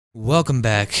Welcome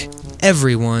back,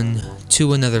 everyone,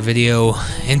 to another video.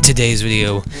 In today's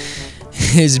video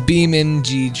is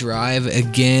beamNG.Drive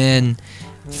again.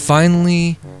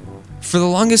 Finally, for the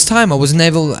longest time, I wasn't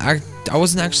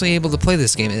actually able to play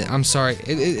this game. I'm sorry.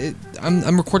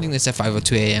 I'm recording this at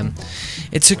 5:02 a.m.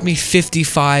 It took me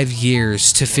 55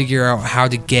 years to figure out how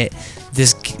to get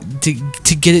this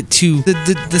to get it to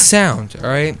the sound. All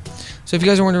right. So if you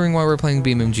guys are wondering why we're playing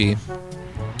beamNG,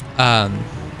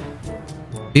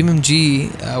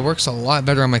 beamNG works a lot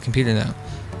better on my computer now,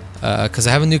 because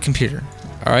I have a new computer.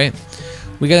 Alright,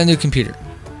 we got a new computer,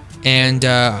 and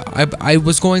I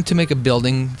was going to make a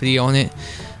building video on it,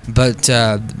 but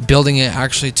building it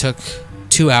actually took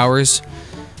 2 hours,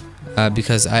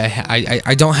 because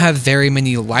I don't have very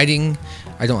many lighting.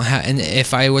 I don't have, and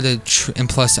if I would have, and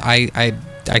plus I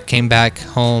came back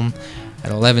home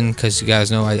at 11, because you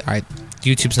guys know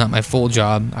YouTube's not my full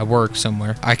job. I work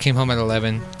somewhere. I came home at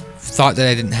 11. Thought that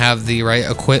I didn't have the right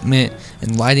equipment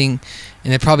and lighting,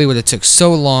 and it probably would have took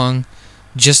so long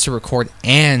just to record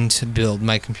and to build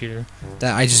my computer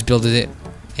that I just builded it.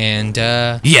 And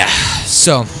yeah,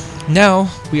 so now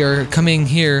we are coming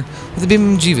here with a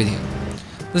beamNG video.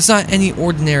 It's not any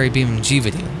ordinary beamNG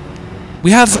video. We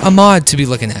have a mod to be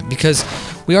looking at, because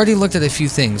we already looked at a few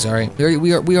things. All right,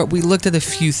 we looked at a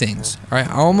few things. All right,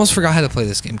 I almost forgot how to play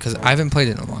this game because I haven't played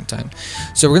it in a long time.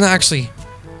 So we're gonna actually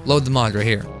load the mod right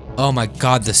here. Oh my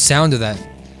god, the sound of that.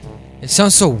 It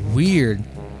sounds so weird.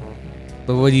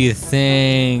 But what do you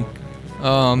think?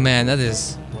 Oh man,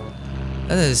 it's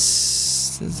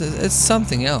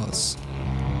something else.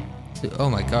 Oh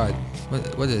my god.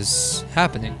 What is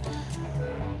happening?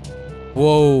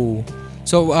 Whoa.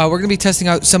 So we're going to be testing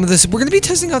out some of this. We're going to be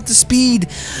testing out the speed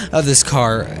of this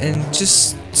car and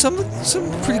just some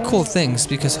pretty cool things,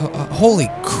 because holy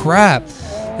crap.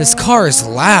 This car is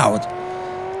loud.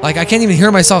 Like, I can't even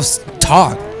hear myself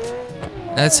talk.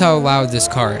 That's how loud this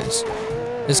car is.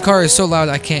 This car is so loud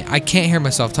I can't hear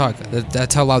myself talk.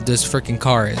 That's how loud this freaking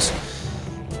car is.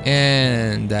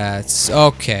 And that's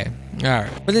okay. All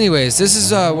right. But anyways, this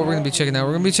is what we're gonna be checking out.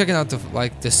 We're gonna be checking out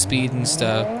the speed and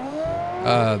stuff.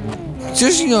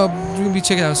 Just, you know, we're gonna be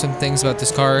checking out some things about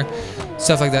this car,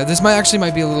 stuff like that. This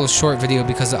might be a little short video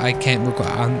because I can't record.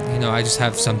 You know, I just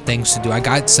have some things to do. I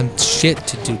got some shit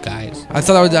to do, guys. I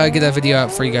thought I would get that video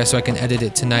out for you guys so I can edit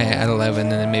it tonight at 11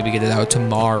 and then maybe get it out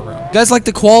tomorrow. You guys like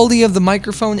the quality of the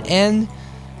microphone and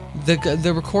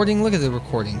the recording? Look at the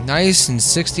recording, nice and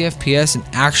 60 FPS and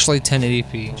actually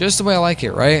 1080p, just the way I like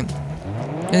it, right?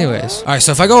 Anyways, all right.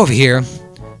 So if I go over here,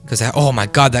 because oh my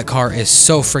god, that car is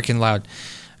so freaking loud.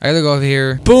 I gotta go over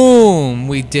here. Boom!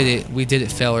 We did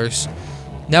it, fellers.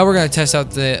 Now we're gonna test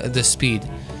out the speed.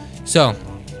 So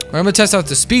we're gonna test out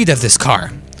the speed of this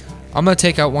car. I'm gonna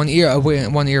take out one ear of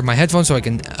my headphones so I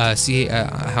can see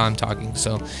how I'm talking.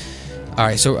 So, all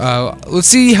right. So let's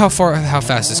see how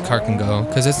fast this car can go,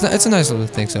 because it's a nice little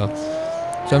thing. So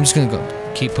I'm just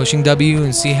gonna keep pushing W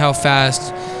and see how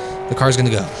fast the car's gonna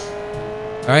go.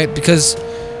 All right, because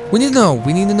we need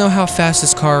to know how fast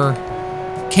this car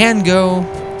can go,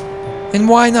 and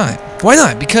why not? Why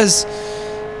not? Because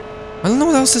I don't know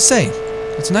what else to say.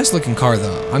 It's a nice looking car,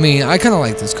 though. I mean, I kind of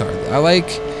like this car. I like,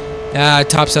 it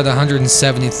tops at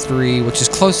 173, which is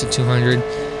close to 200.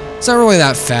 It's not really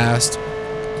that fast,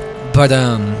 but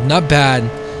not bad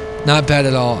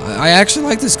at all. I actually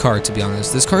like this car, to be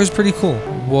honest. This car is pretty cool.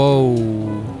 Whoa.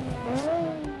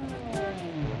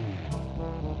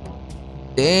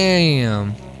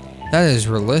 Damn. That is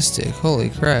realistic. Holy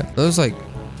crap. Those like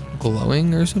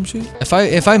glowing or some shit.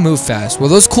 If I move fast, will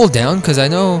those cool down? Because I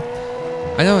know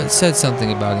it said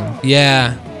something about them.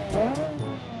 Yeah.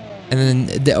 And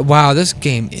then wow, this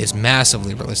game is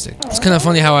massively realistic. It's kind of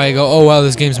funny how I go, oh wow,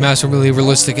 this game's massively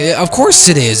realistic. Of course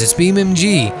it is. It's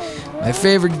beamNG, my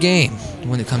favorite game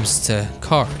when it comes to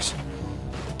cars.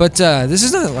 But this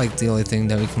is not like the only thing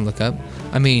that we can look up.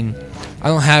 I mean, I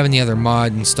don't have any other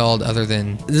mod installed other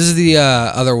than this is the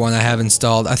other one I have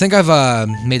installed. I think I've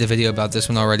made a video about this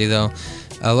one already, though.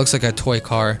 Looks like a toy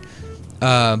car,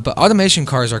 but automation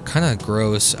cars are kind of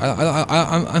gross.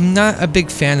 I'm not a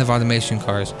big fan of automation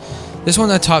cars. This one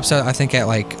that tops out, I think, at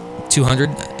like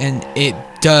 200, and it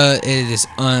is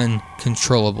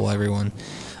uncontrollable. Everyone,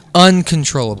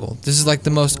 uncontrollable. This is like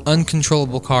the most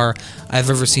uncontrollable car I've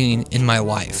ever seen in my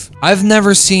life. I've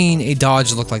never seen a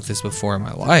Dodge look like this before in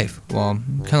my life. Well,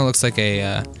 kind of looks like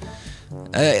a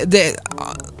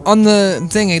on the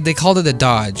thing they called it a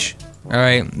Dodge, all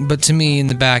right, but to me in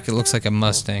the back it looks like a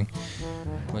Mustang,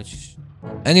 which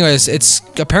anyways, it's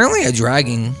apparently a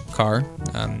dragging car.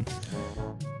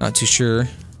 Not too sure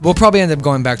we'll probably end up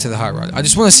going back to the hot rod. I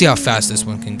just want to see how fast this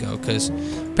one can go, because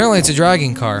apparently it's a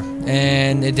dragging car,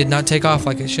 and it did not take off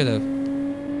like it should have.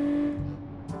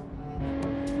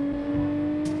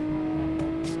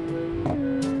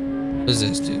 What does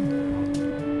this do?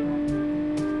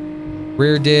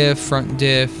 Rear diff, front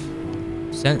diff.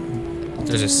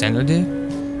 There's a center diff?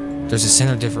 There's a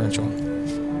center differential.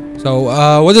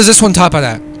 So, what does this one top out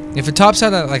at? If it tops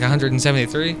out at like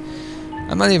 173,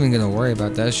 I'm not even gonna worry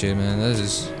about that shit, man. This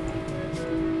is...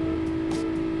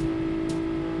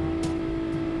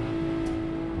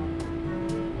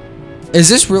 Is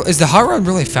this real? Is the hot rod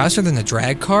really faster than the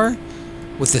drag car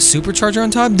with the supercharger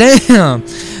on top? Damn!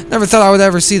 Never thought I would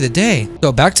ever see the day.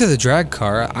 So back to the drag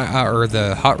car, or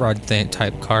the hot rod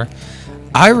type car.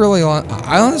 I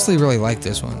honestly really like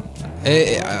this one.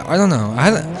 I don't know.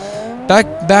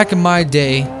 Back in my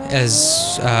day,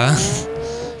 as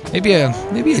maybe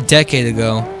a decade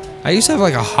ago, I used to have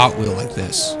like a Hot Wheel like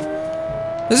this.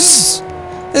 This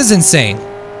is insane.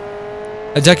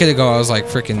 A decade ago, I was like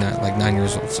freaking like 9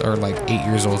 years old, or like 8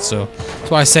 years old. So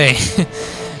that's why I say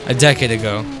a decade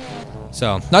ago.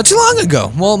 So not too long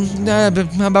ago. Well,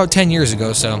 about 10 years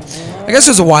ago. So I guess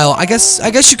it was a while. I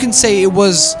guess you can say it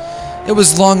was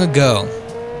long ago.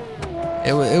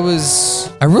 It was.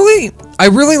 I really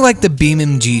like the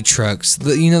beamNG trucks.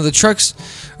 The trucks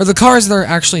or the cars that are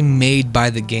actually made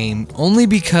by the game, only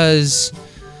because,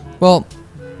 well,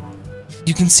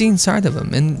 you can see inside of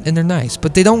them and they're nice,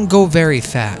 but they don't go very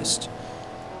fast.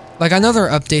 Like, I know they're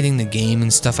updating the game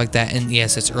and stuff like that, and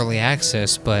yes, it's early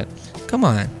access, but come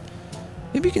on.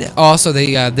 Maybe you can. Also,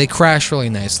 they crash really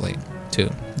nicely too.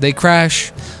 They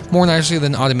crash more nicely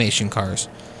than automation cars,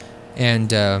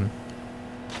 and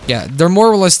yeah, they're more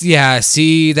or less. Yeah,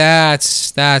 see,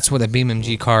 that's what a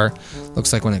beamNG car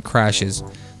looks like when it crashes,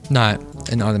 not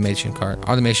an automation car.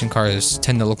 Automation cars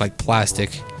tend to look like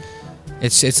plastic.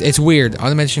 It's weird.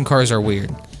 Automation cars are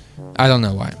weird. I don't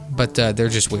know why, but they're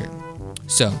just weird.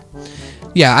 So,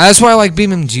 yeah, that's why I like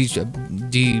beamNG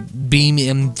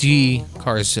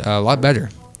cars a lot better.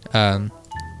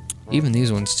 Even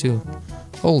these ones too.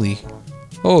 Holy,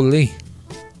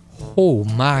 oh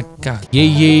my God!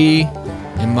 Yeah,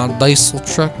 in my diesel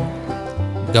truck,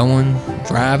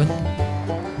 driving.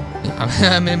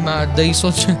 I'm in my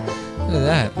diesel truck. Look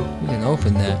at that. We can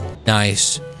open that.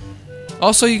 Nice.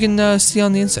 Also, you can see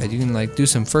on the inside. You can like do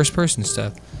some first-person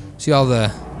stuff. See all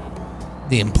the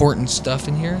important stuff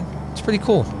in here. It's pretty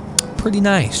cool, pretty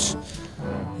nice.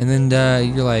 And then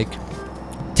you're like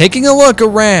taking a look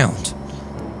around.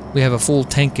 We have a full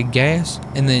tank of gas,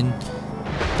 and then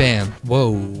bam!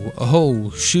 Whoa!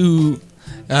 Oh shoot!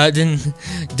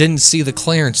 Didn't see the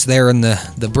clearance there in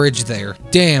the bridge there.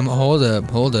 Damn! Hold up!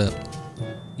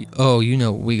 Oh, you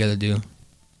know what we gotta do.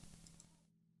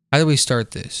 How do we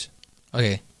start this?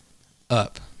 Okay,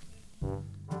 up.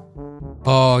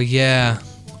 Oh yeah,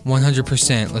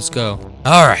 100%. Let's go.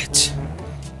 All right.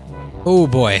 Oh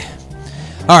boy.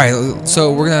 All right.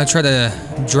 So we're gonna try to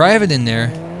drive it in there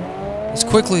as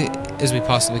quickly as we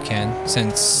possibly can,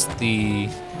 since the.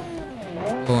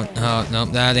 Oh no,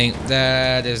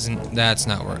 that's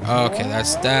not working. Okay,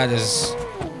 that's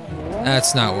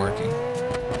not working.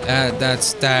 Yeah,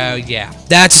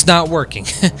 that's not working.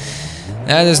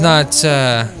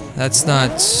 That's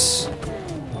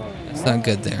not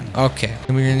good there. Okay,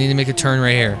 and we're gonna need to make a turn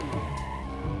right here,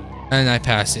 and I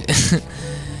pass it.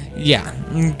 Yeah.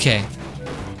 Okay.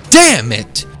 Damn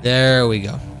it! There we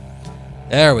go.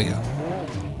 There we go.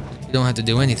 You don't have to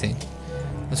do anything.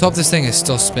 Let's hope this thing is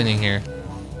still spinning here.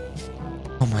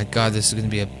 Oh my God, this is gonna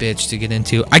be a bitch to get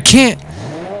into. I can't.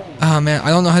 Oh man, I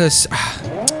don't know how to.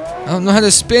 I don't know how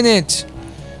to spin it.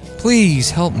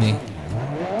 Please help me.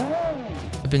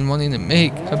 I've been wanting to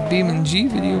make a beamNG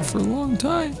video for a long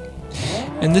time,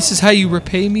 and this is how you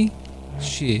repay me?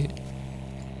 Shit.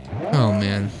 Oh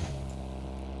man.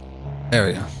 There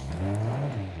we go.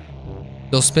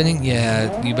 Still spinning?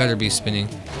 Yeah, you better be spinning.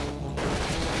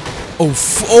 Oh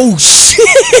shit!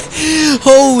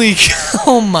 Holy,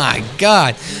 oh my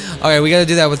God! All right, we gotta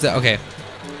do that with the. Okay.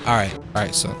 All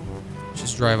right. So,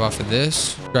 just drive off of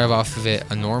this. Drive off of it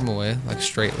a normal way, like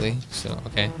straightly. So,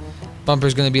 okay.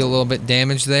 Bumper's gonna be a little bit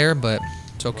damaged there, but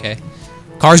it's okay.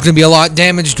 Car's gonna be a lot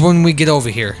damaged when we get over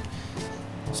here.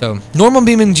 So, normal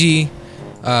beamNG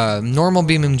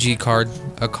card.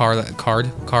 A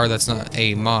car that's not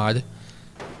a mod.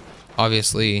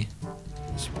 Obviously.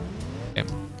 Okay.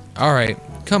 All right,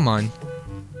 come on.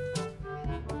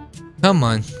 Come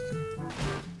on.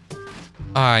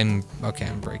 I'm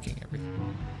breaking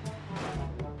everything.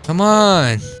 Come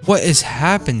on. What is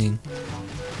happening?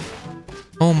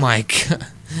 Oh my God.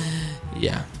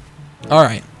 Yeah. All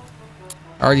right.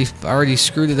 Already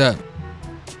screwed it up.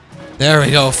 There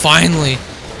we go. Finally,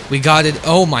 we got it.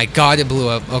 Oh my God, it blew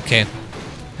up. Okay.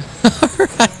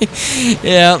 Alright.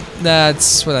 Yeah,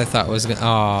 that's what I thought was gonna.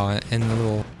 Oh, and the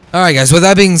little. Alright, guys. With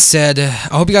that being said, I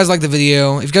hope you guys liked the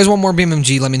video. If you guys want more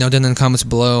beamNG, let me know down in the comments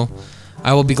below.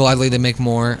 I will be gladly to make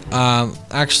more.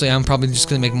 Actually, I'm probably just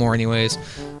gonna make more anyways.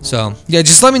 So yeah,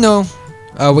 just let me know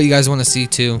what you guys want to see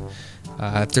too.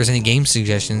 If there's any game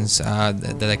suggestions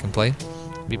that I can play,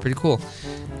 it'd be pretty cool.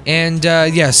 And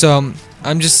yeah, so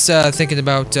I'm just thinking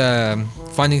about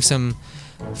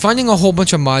finding a whole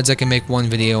bunch of mods I can make one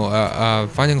video.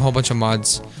 Finding a whole bunch of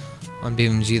mods on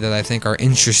beamNG that I think are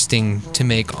interesting to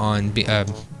make on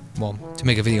well, to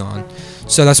make a video on.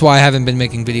 So that's why I haven't been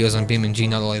making videos on beamNG.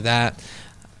 Not only that,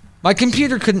 my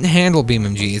computer couldn't handle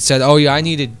beamNG. It said, "Oh yeah,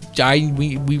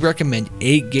 we recommend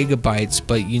 8 GB,"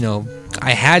 but you know,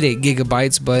 I had 8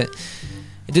 GB, but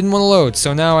it didn't want to load.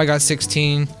 So now I got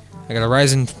 16. I got a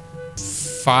Ryzen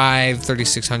 5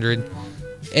 3600.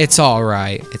 It's all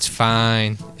right. It's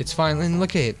fine. It's fine. And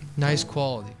look at it. Nice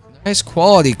quality. Nice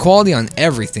quality. Quality on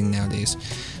everything nowadays.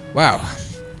 Wow.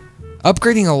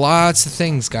 Upgrading lots of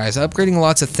things, guys. Upgrading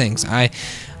lots of things. I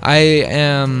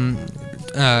am,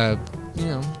 you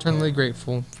know, eternally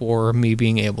grateful for me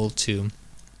being able to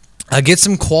get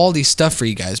some quality stuff for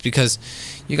you guys, because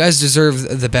you guys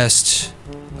deserve the best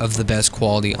of the best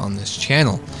quality on this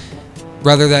channel.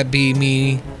 Rather that be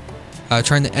me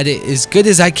trying to edit as good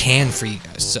as I can for you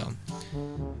guys. So,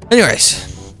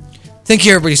 anyways, thank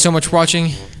you everybody so much for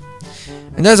watching.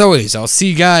 And as always, I'll see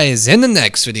you guys in the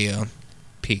next video.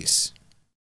 Peace.